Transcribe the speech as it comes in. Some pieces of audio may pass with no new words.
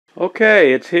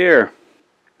Okay, it's here.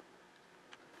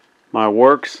 My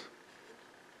Works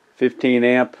 15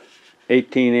 amp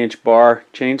 18-inch bar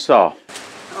chainsaw.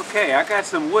 Okay, I got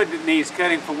some wood that needs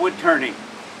cutting for wood turning.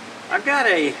 I've got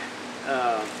a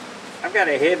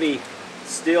heavy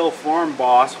steel farm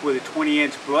boss with a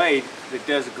 20-inch blade that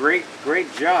does a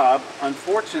great job.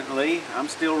 Unfortunately, I'm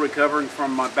still recovering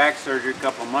from my back surgery a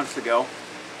couple of months ago.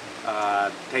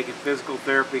 Taking physical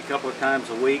therapy a couple of times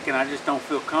a week, and I just don't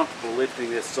feel comfortable lifting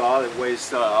this saw that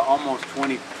weighs almost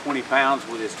 20 pounds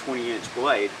with this 20-inch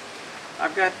blade.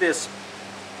 I've got this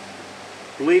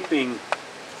bleeping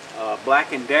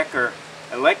Black & Decker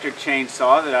electric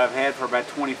chainsaw that I've had for about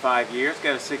 25 years.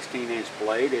 Got a 16-inch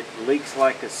blade. It leaks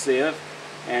like a sieve,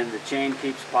 and the chain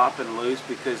keeps popping loose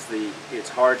because it's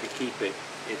hard to keep it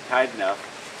tight enough.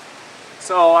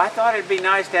 So I thought it'd be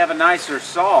nice to have a nicer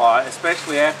saw,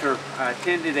 especially after I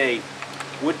attended a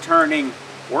wood turning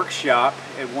workshop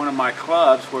at one of my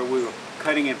clubs where we were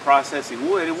cutting and processing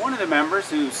wood. And one of the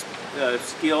members, who's a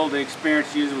skilled and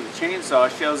experienced user with a chainsaw,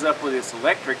 shows up with this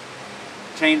electric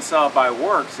chainsaw by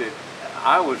Works that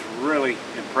I was really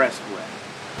impressed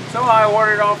with. So I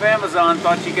ordered it off Amazon,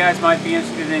 thought you guys might be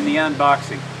interested in the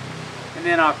unboxing. And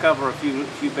then I'll cover a few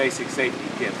basic safety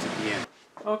tips at the end.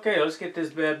 Okay, let's get this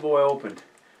bad boy opened.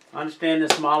 I understand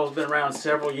this model's been around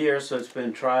several years, so it's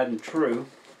been tried and true.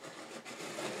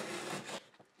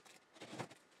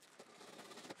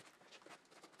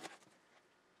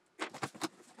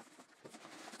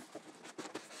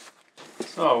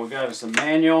 So we got us a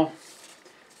manual.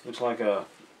 Looks like a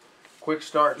quick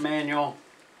start manual.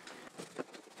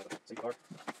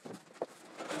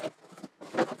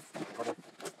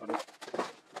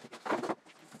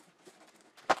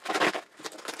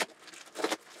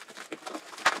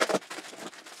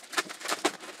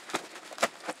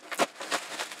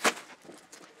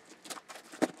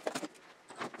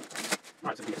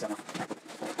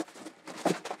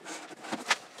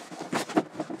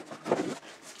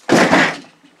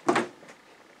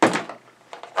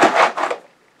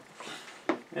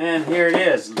 And here it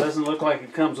is. It doesn't look like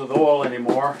it comes with oil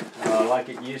anymore, like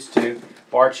it used to.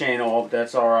 Bar chain oil, but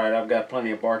that's alright. I've got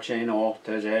plenty of bar chain oil.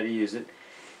 Tells you how to use it.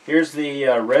 Here's the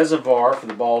reservoir for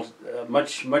the ball.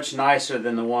 Much nicer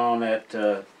than the one on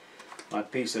that my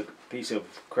piece of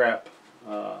crap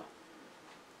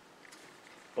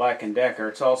Black & Decker.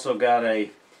 It's also got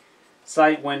a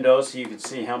sight window so you can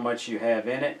see how much you have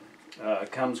in it.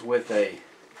 It comes with a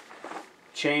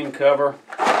chain bar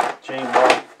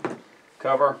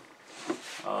cover.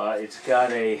 It's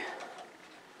got a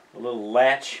little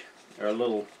latch or a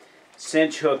little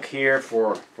cinch hook here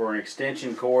for an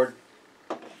extension cord.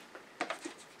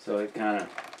 So it kind of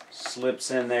slips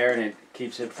in there and it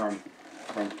keeps it from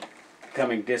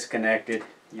becoming disconnected,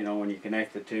 you know, when you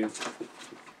connect the two.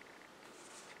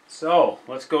 So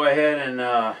let's go ahead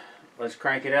and let's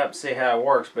crank it up and see how it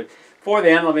works. But before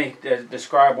then, let me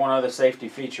describe one other safety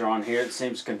feature on here that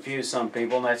seems to confuse some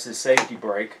people, and that's the safety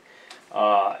brake.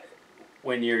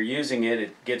 When you're using it,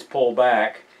 it gets pulled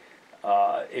back.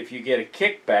 If you get a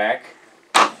kickback,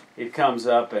 it comes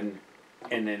up and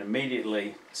then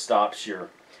immediately stops your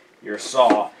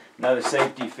saw. Another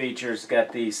safety feature has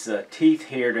got these teeth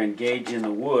here to engage in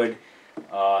the wood,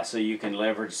 so you can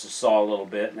leverage the saw a little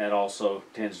bit, and that also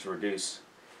tends to reduce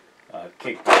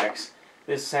kickbacks.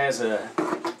 This has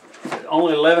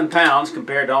only 11 pounds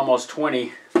compared to almost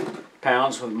 20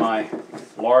 pounds with my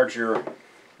larger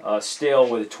still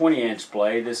with a 20-inch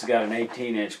blade. This has got an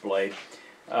 18-inch blade.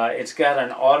 It's got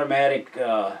an automatic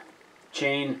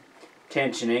chain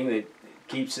tensioning that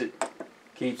keeps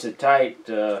it tight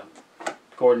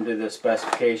according to the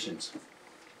specifications.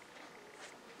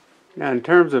 Now, in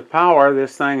terms of power,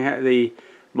 this thing the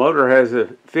motor has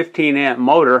a 15 amp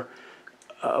motor,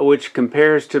 which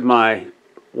compares to my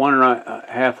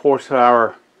 1.5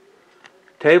 horsepower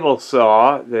table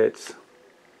saw that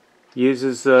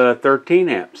uses 13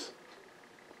 amps,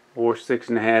 or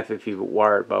 6.5 if you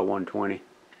wire it by 120.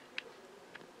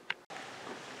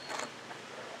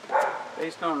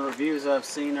 Based on reviews I've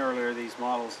seen earlier, these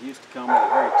models used to come with a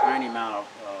very tiny amount of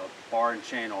bar and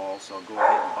chain oil, so I'll go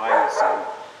ahead and buy you some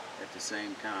at the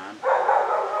same time.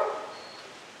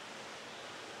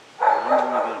 And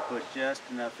I'm only going to put just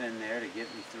enough in there to get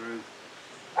me through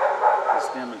this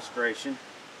demonstration.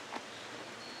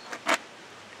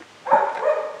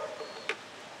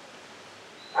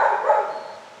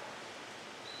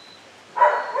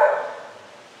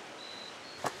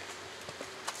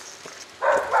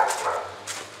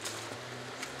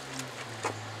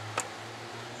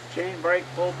 Chain brake,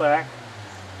 pull back,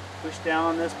 push down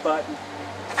on this button.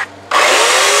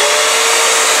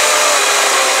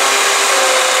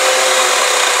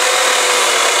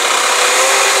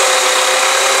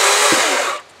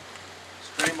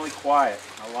 quiet.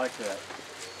 I like that.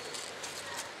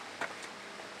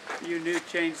 You new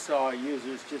chainsaw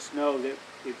users just know that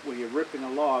when you're ripping a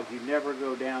log, you never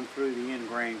go down through the end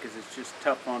grain because it's just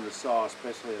tough on the saw,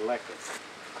 especially electric.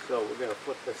 So we're going to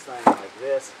flip this thing like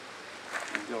this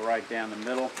and go right down the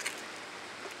middle.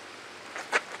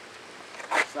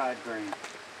 Side grain.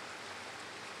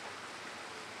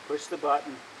 Push the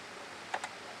button.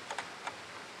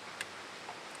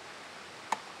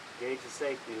 Gauge the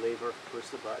safety lever. Push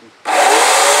the button.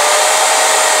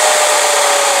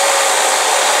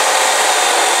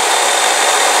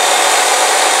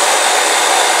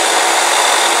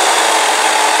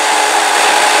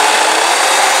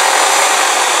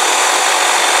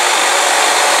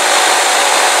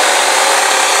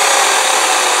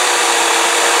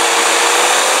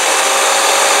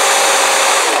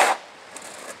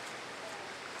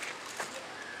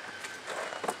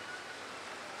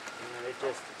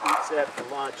 Just eats that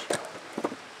for lunch.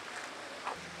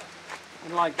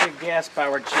 Unlike big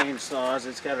gas-powered chainsaws,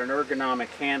 it's got an ergonomic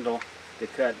handle to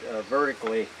cut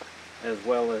vertically as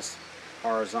well as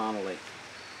horizontally.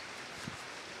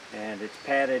 And it's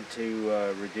padded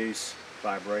to reduce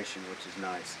vibration, which is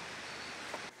nice.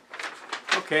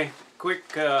 Okay,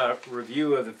 quick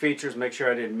review of the features, make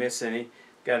sure I didn't miss any.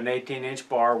 Got an 18-inch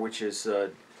bar, which is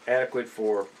adequate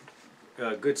for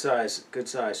good size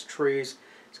trees.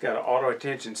 It's got an auto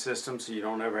attention system, so you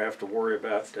don't ever have to worry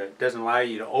about it. Doesn't allow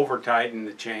you to over tighten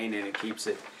the chain, and it keeps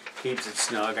it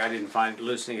snug. I didn't find it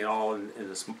loosening at all in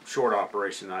the short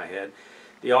operation that I had.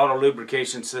 The auto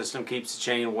lubrication system keeps the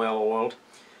chain well oiled.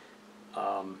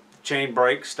 Chain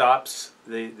brake stops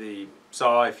the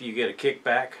saw if you get a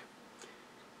kickback.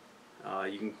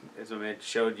 You can, as I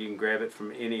showed, you can grab it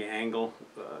from any angle.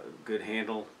 Good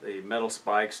handle. The metal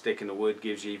spike sticking the wood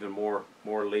gives you even more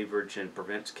leverage and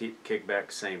prevents kickback at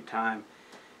the same time.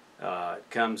 It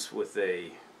comes with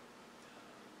the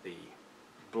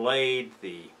blade,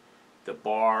 the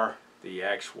bar, the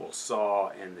actual saw,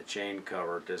 and the chain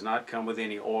cover. It does not come with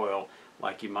any oil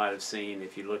like you might have seen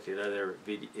if you looked at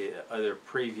other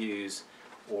previews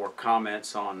or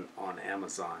comments on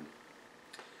Amazon.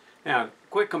 Now,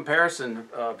 quick comparison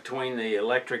between the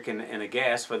electric and a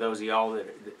gas for those of y'all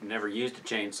that never used a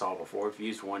chainsaw before. If you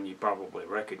used one, you probably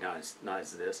recognize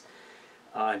this.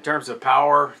 In terms of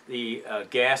power, the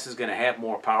gas is going to have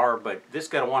more power, but this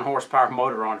got a 1 horsepower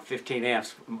motor on 15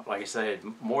 amps. Like I said,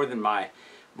 more than my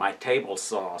table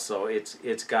saw, so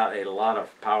it's got a lot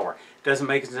of power. It doesn't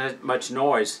make as much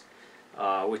noise,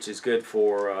 which is good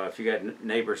for if you got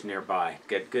neighbors nearby.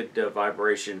 Get good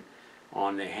vibration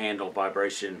on the handle,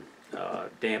 vibration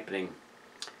dampening.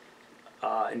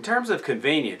 In terms of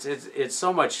convenience, it's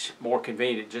so much more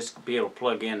convenient just to be able to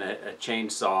plug in a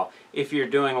chainsaw. If you're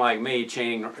doing like me,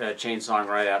 chainsawing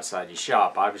right outside your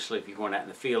shop. Obviously, if you're going out in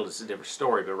the field, it's a different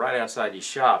story, but right outside your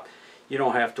shop, you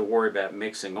don't have to worry about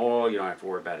mixing oil, you don't have to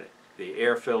worry about the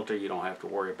air filter, you don't have to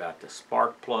worry about the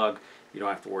spark plug, you don't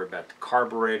have to worry about the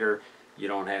carburetor, you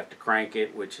don't have to crank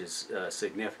it, which is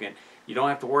significant. You don't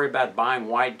have to worry about buying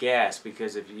white gas,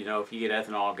 because if you get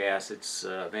ethanol gas, it's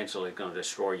eventually going to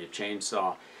destroy your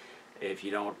chainsaw if you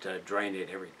don't drain it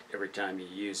every time you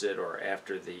use it, or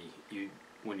after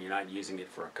when you're not using it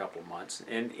for a couple of months.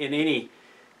 And in any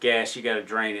gas, you got to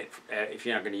drain it if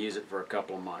you're not going to use it for a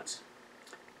couple of months.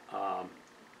 In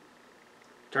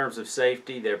terms of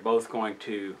safety, they're both going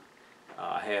to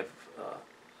have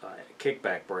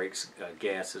kickback brakes,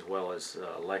 gas as well as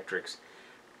electrics.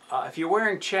 If you're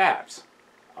wearing chaps,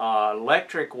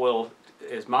 electric will,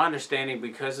 is my understanding,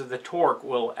 because of the torque,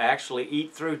 will actually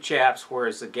eat through chaps,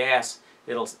 whereas the gas,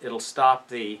 it'll stop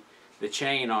the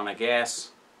chain on a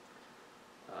gas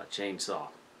chainsaw.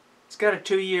 It's got a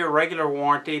 2-year regular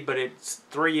warranty, but it's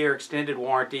 3-year extended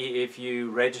warranty if you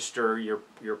register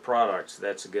your products.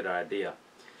 That's a good idea.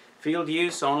 Field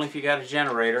use only if you got a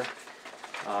generator.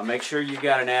 Make sure you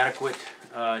got an adequate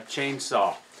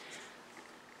chainsaw.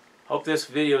 Hope this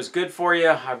video is good for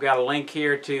you. I've got a link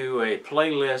here to a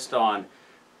playlist on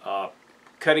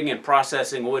cutting and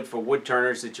processing wood for wood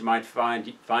turners that you might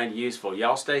find useful.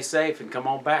 Y'all stay safe and come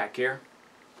on back here.